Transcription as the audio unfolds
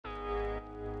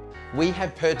We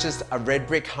have purchased a red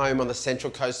brick home on the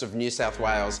central coast of New South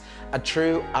Wales, a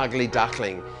true ugly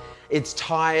duckling. It's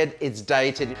tired, it's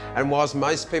dated, and whilst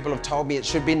most people have told me it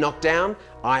should be knocked down,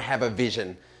 I have a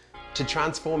vision to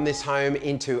transform this home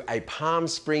into a Palm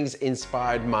Springs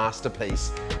inspired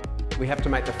masterpiece. We have to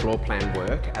make the floor plan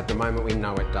work. At the moment we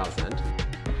know it doesn't.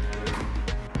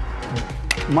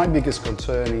 My biggest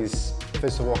concern is,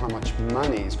 first of all, how much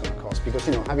money it's going to cost, because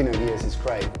having ideas is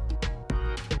great.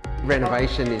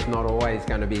 Renovation is not always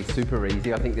going to be super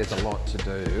easy. I think there's a lot to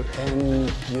do.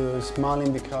 And you're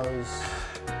smiling because?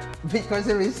 Because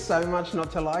there is so much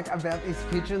not to like about this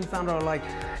kitchen, Sandro. Like,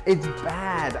 it's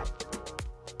bad.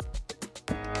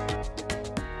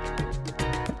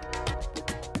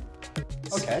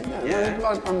 Okay,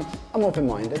 yeah. I'm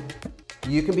open-minded.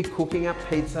 You can be cooking up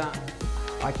pizza.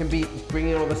 I can be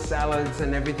bringing all the salads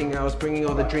and everything else, bringing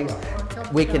all the drinks.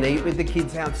 We can eat with the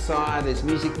kids outside. There's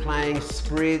music playing,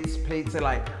 spritz, pizza,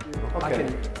 like.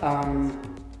 Okay.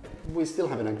 We still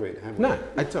haven't agreed, have we? No,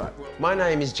 that's all right. My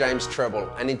name is James Treble,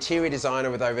 an interior designer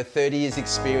with over 30 years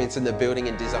experience in the building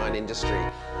and design industry.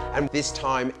 And this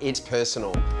time it's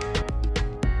personal.